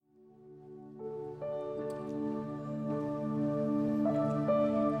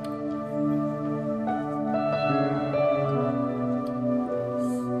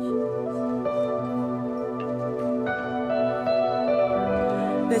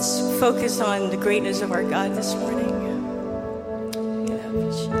Let's focus on the greatness of our God this morning.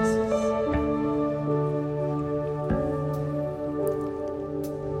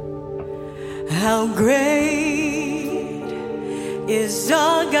 How great is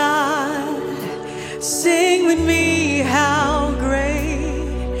our God? Sing with me, how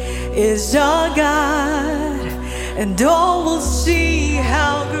great is our God? And all will see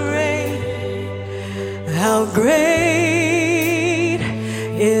how great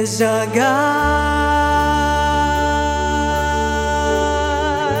is our God.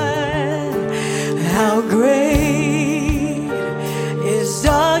 How great is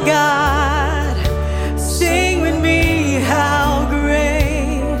our God? Sing with me, how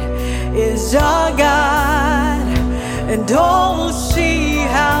great is our God? And all will see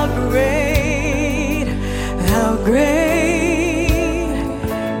how great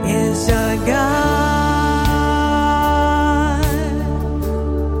is our God.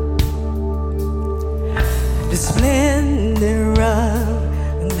 The splendor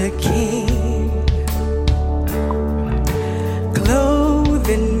of the King, clothed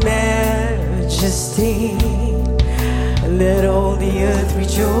in majesty. Let all the earth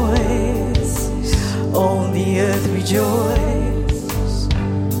rejoice, all the earth rejoice.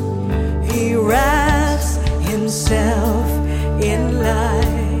 He wraps himself in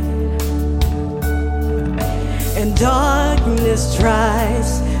light, and darkness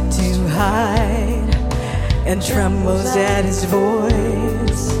tries to hide, and trembles at his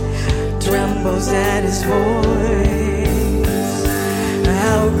voice, trembles at his voice.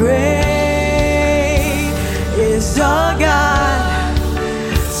 How great is our God?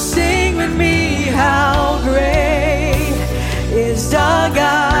 Sing with me, how great is our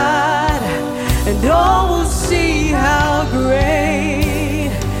God? And all will see how great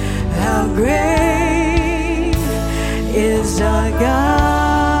is our God.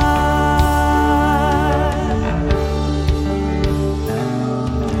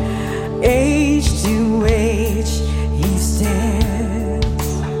 Age to age he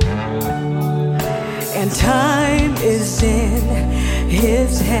stands, and time is in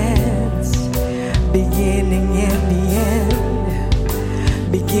his hands. Beginning and the end,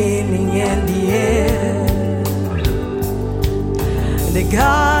 beginning and the end. The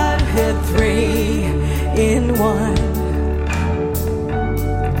Godhead three in one.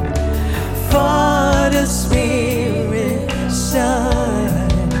 Father, Spirit, Son,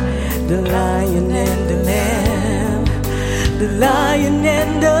 the Lion and the Lamb, the Lion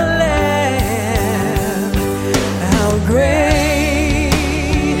and the Lamb. How great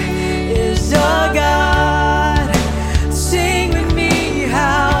is our God? Sing with me,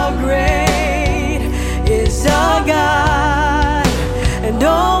 how great is our God? And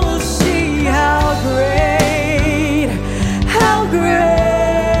all will see how great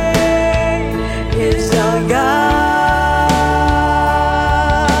is our God.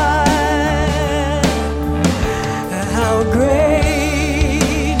 How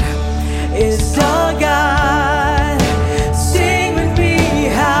great is our God? Sing with me,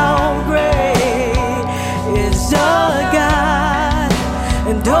 how great is our God?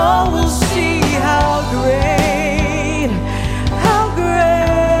 And all will see how great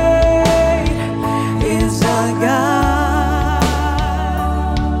is our God.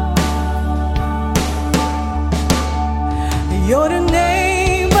 You're the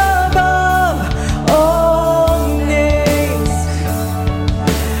name above all names.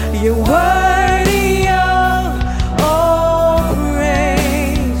 You're worthy of all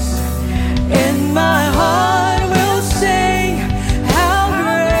praise. And my heart will sing, how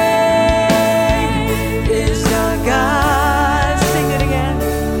great is our God. Sing it again.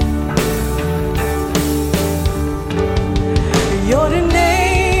 You're the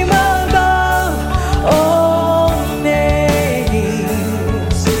name above all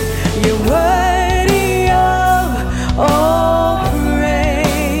names. You're worthy of all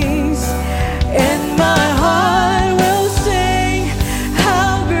praise. And my heart will sing,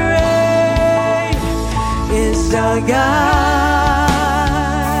 how great is our God.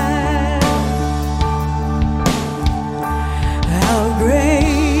 How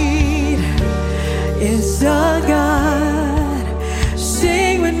great is our God?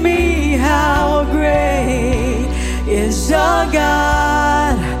 Sing with me, how great is our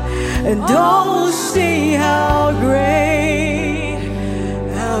God? And all will see how great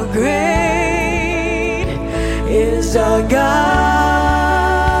is our God.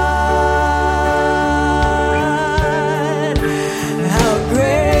 How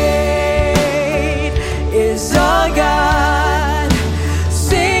great is our God?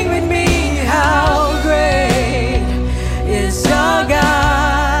 Sing with me, how great is our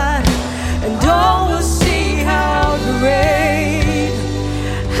God?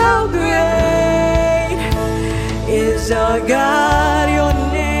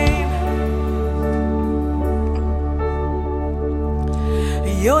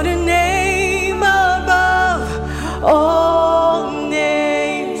 You're the name above all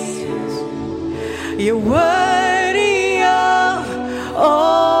names. You're worthy of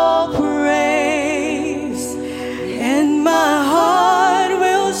all praise, and my heart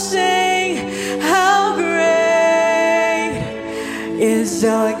will sing, how great is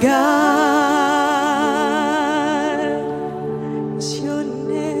our God. It's your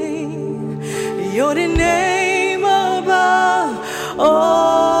name. You're the name above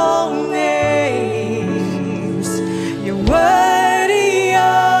all names. You're worthy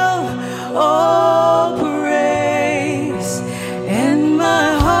of all praise, and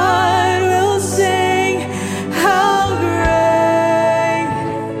my heart will sing, how great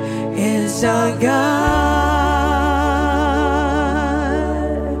is our God.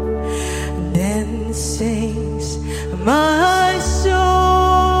 Then sings my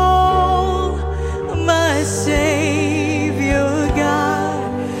soul, my Savior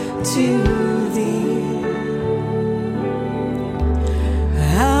God, to thee.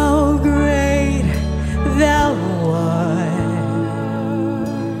 How great thou art,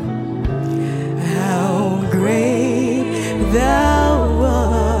 how great thou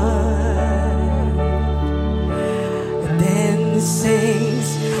art. Then sings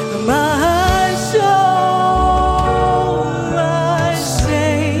my soul, my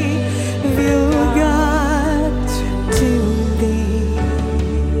Savior God, to thee.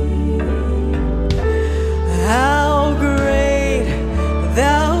 How great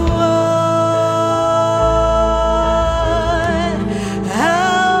thou art,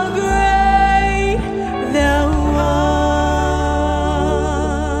 how great thou art,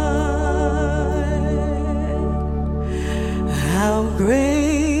 how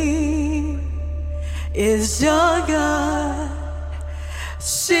great is our God.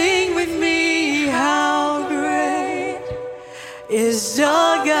 Sing with me, how great is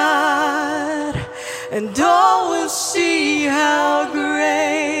our God, and all will see how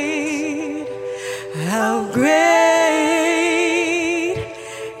great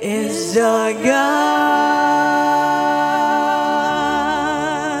is our God.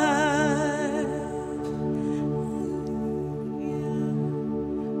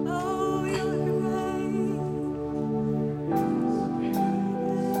 Oh, you're great.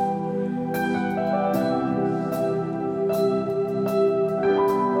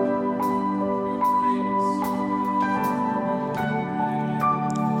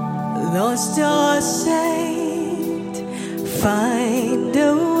 Lost or saved, find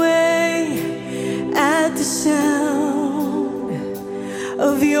a way at the sound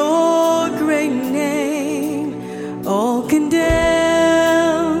of your great name. All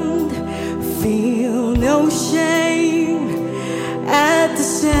condemned, feel no shame at the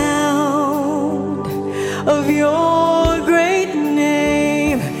sound of your great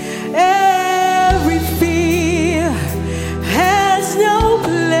name. Every fear has no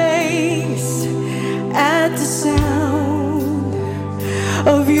place at the sound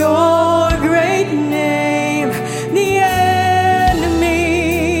of your great name. The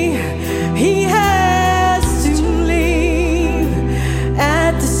enemy, he has to leave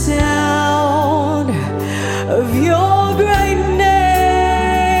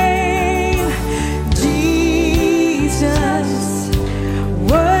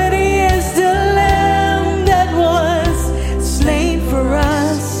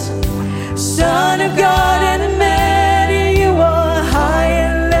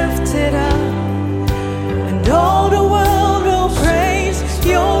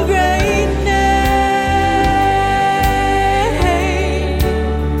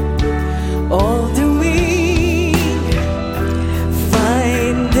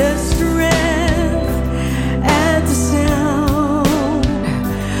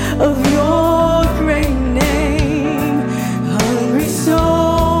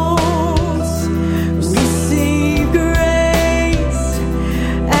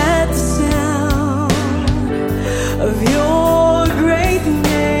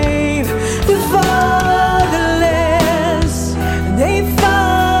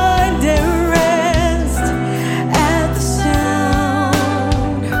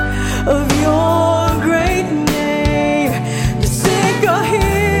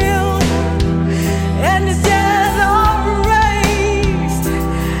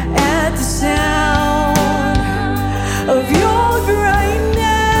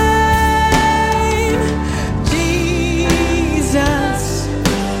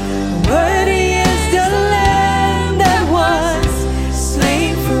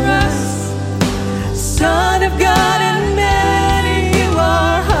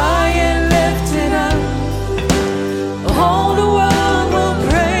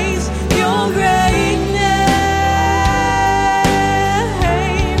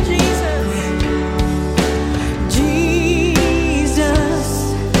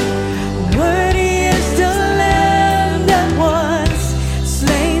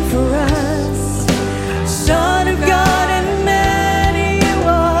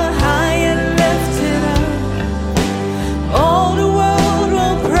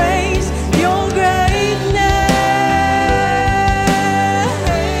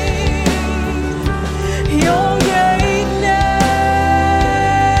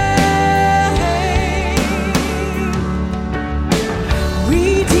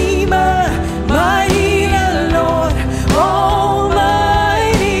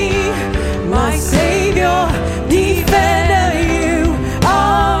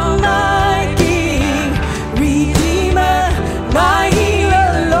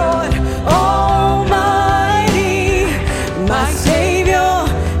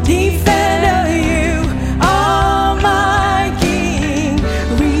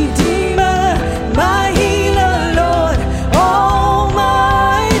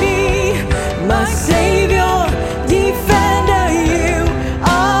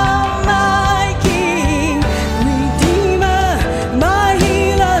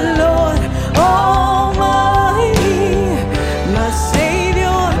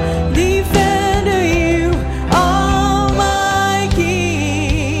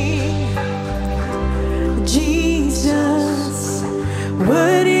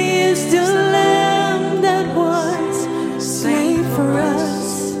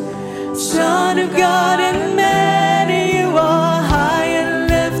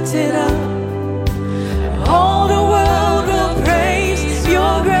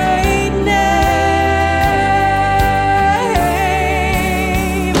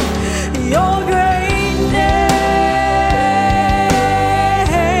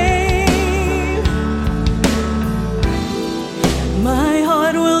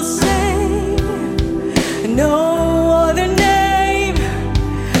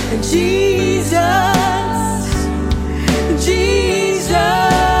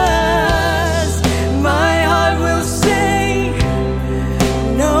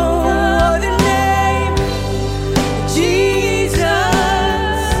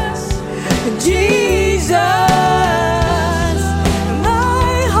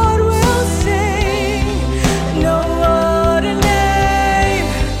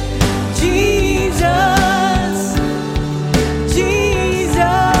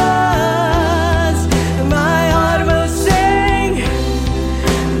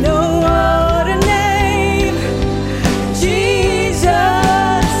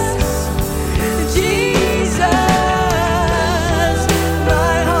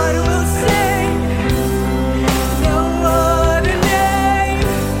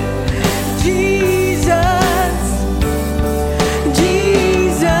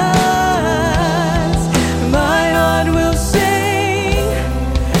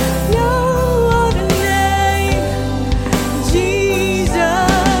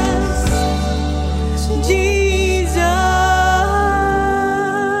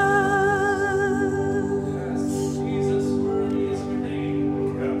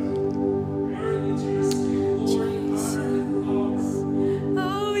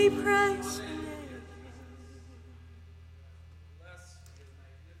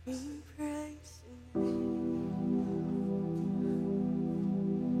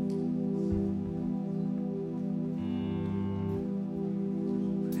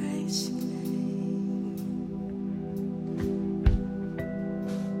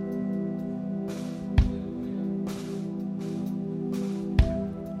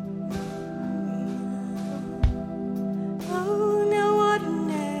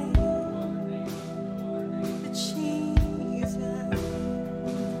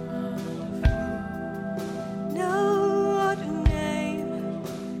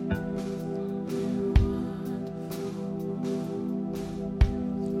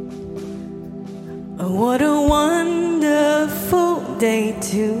Oh, what a wonderful day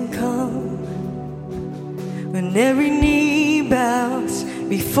to come, when every knee bows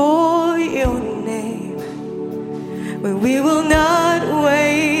before your name, when we will not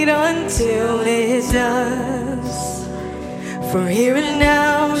wait until it does, for here and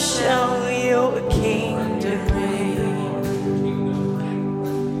now shall your kingdom reign.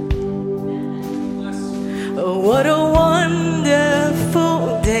 Oh, what a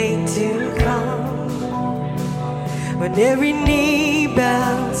wonderful day to come, when every knee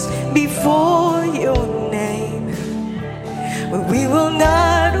bows before your name, when we will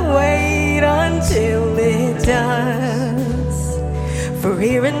not wait until it does, for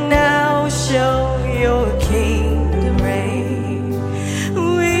here and now shall your kingdom reign.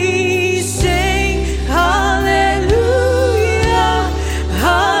 We sing hallelujah,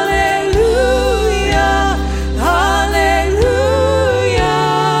 hallelujah, hallelujah.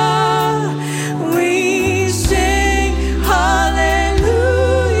 We sing hallelujah,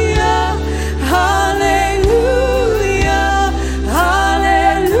 hallelujah,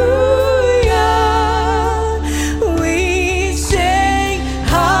 hallelujah. We sing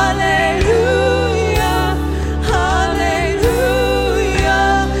hallelujah, hallelujah,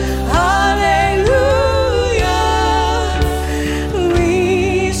 hallelujah.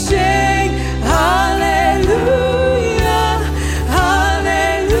 We sing hallelujah,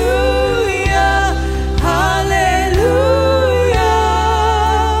 hallelujah, hallelujah.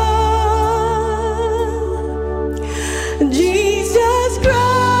 Jesus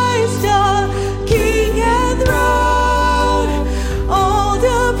Christ, our King and throne, all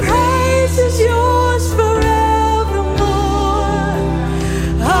the praise is yours forevermore.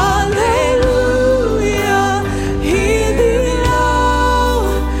 Hallelujah, here below,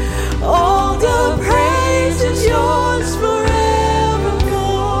 all the praise is yours forevermore.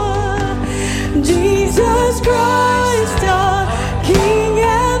 Jesus Christ, our King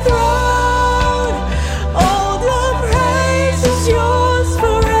and throne, all the praise is yours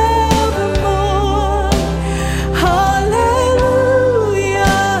forevermore.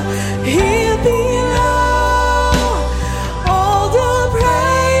 Hallelujah, here below, all the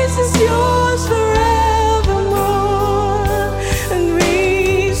praise is yours forevermore. And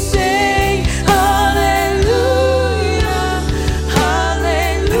we sing hallelujah,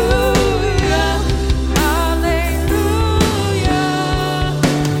 hallelujah, hallelujah.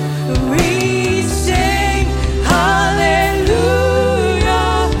 We sing hallelujah,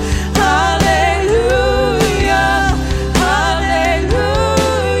 hallelujah,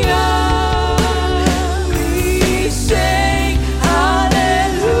 hallelujah. We sing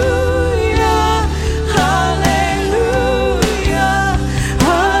hallelujah, hallelujah,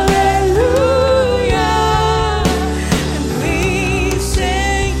 hallelujah. And we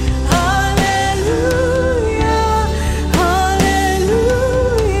sing hallelujah,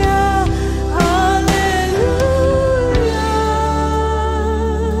 hallelujah, hallelujah.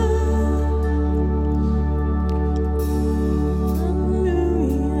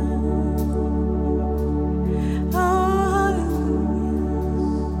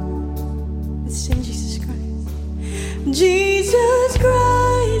 Hallelujah. Let's sing Jesus Christ. Jesus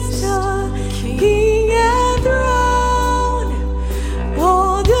Christ, our King and throne,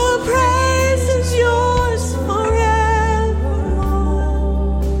 all the praise is yours forevermore.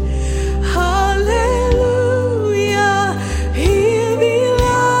 Hallelujah, here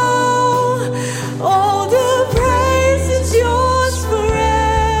below, all the praise is yours forevermore.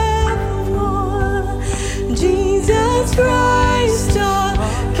 Jesus Christ, our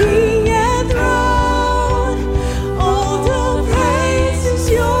King and throne, all the praise is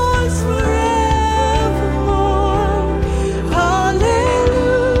yours forevermore.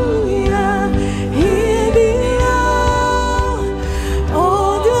 Hallelujah, here below,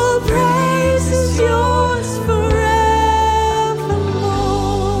 all the praise is yours forevermore.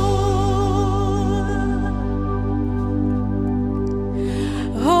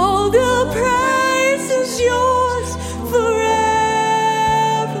 All the praise is yours forevermore.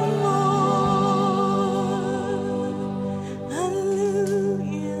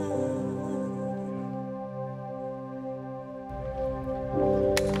 Hallelujah.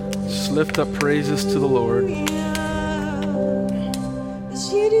 Just lift up praises to the Lord.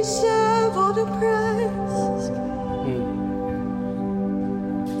 As you deserve all the praise,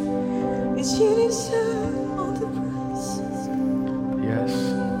 as you deserve all the praise. Yes.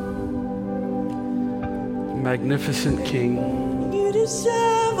 Magnificent King, You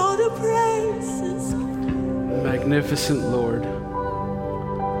deserve all the praises. magnificent Lord.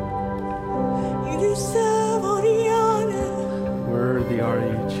 You deserve all the honor. Worthy are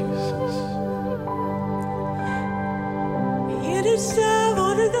you, Jesus. deserve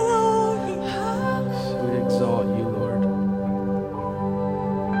all the glory. We exalt you, Lord.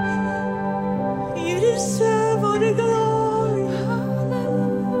 You deserve all the glory.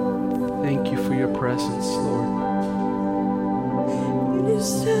 Thank you for your presence, Lord. You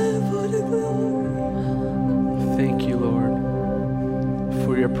deserve all the glory. Thank you, Lord,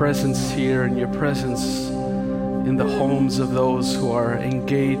 for your presence here and your presence in the homes of those who are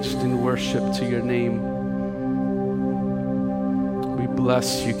engaged in worship to your name. We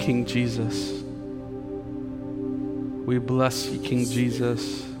bless you, King Jesus. We bless you, King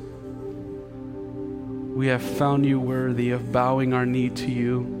Jesus. We have found you worthy of bowing our knee to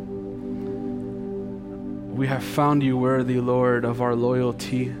you. We have found you worthy, Lord, of our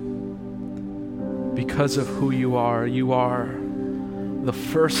loyalty because of who you are. You are the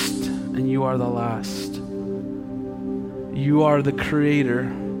first and you are the last. You are the creator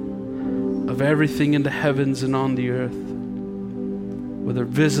of everything in the heavens and on the earth, whether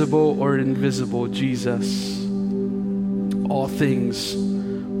visible or invisible. Jesus, all things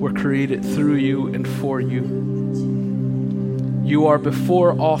were created through you and for you. You are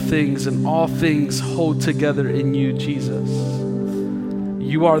before all things, and all things hold together in you, Jesus.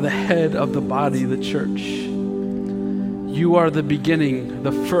 You are the head of the body, the church. You are the beginning,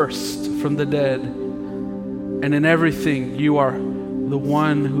 the first from the dead. And in everything, you are the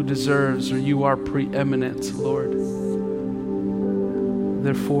one who deserves, or you are preeminent, Lord.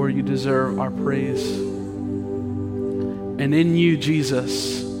 Therefore, you deserve our praise. And in you,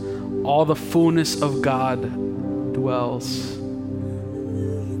 Jesus, all the fullness of God dwells.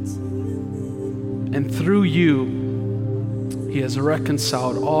 And through you, he has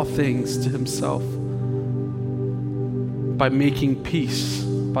reconciled all things to himself by making peace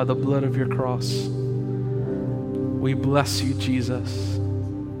by the blood of your cross. We bless you, Jesus.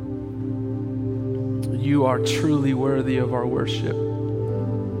 You are truly worthy of our worship.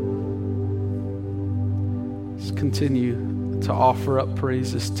 Let's continue to offer up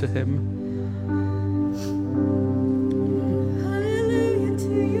praises to him. Hallelujah to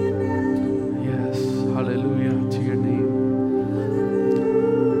your name. Yes, hallelujah to your name.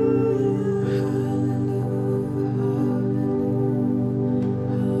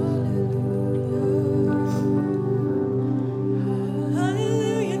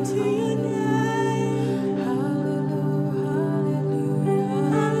 Hallelujah to your name.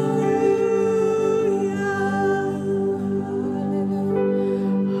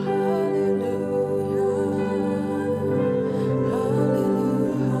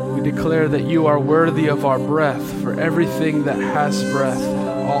 We declare that you are worthy of our breath, for everything that has breath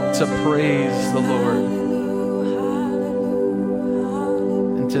ought to praise the Lord.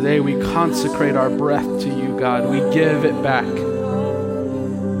 And today we consecrate our breath to you, God. We give it back.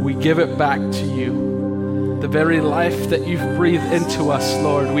 We give it back to you. The very life that you've breathed into us,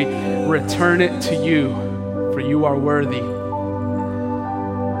 Lord, we return it to you, for you are worthy.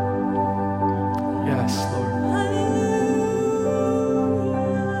 Yes, Lord.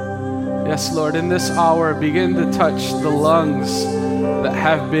 Yes, Lord, in this hour, begin to touch the lungs that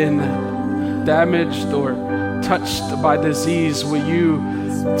have been damaged or touched by disease. Will you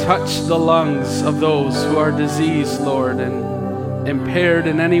touch the lungs of those who are diseased, Lord, and impaired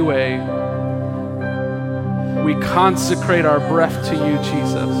in any way? We consecrate our breath to you,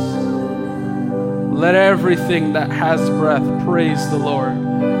 Jesus. Let everything that has breath praise the Lord.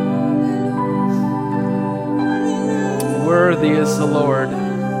 Worthy is the Lord.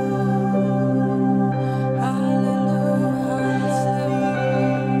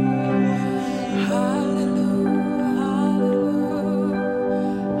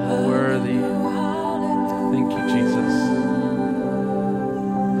 Worthy. Thank you, Jesus.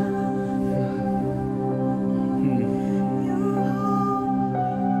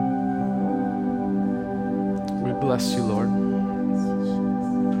 We bless you, Lord.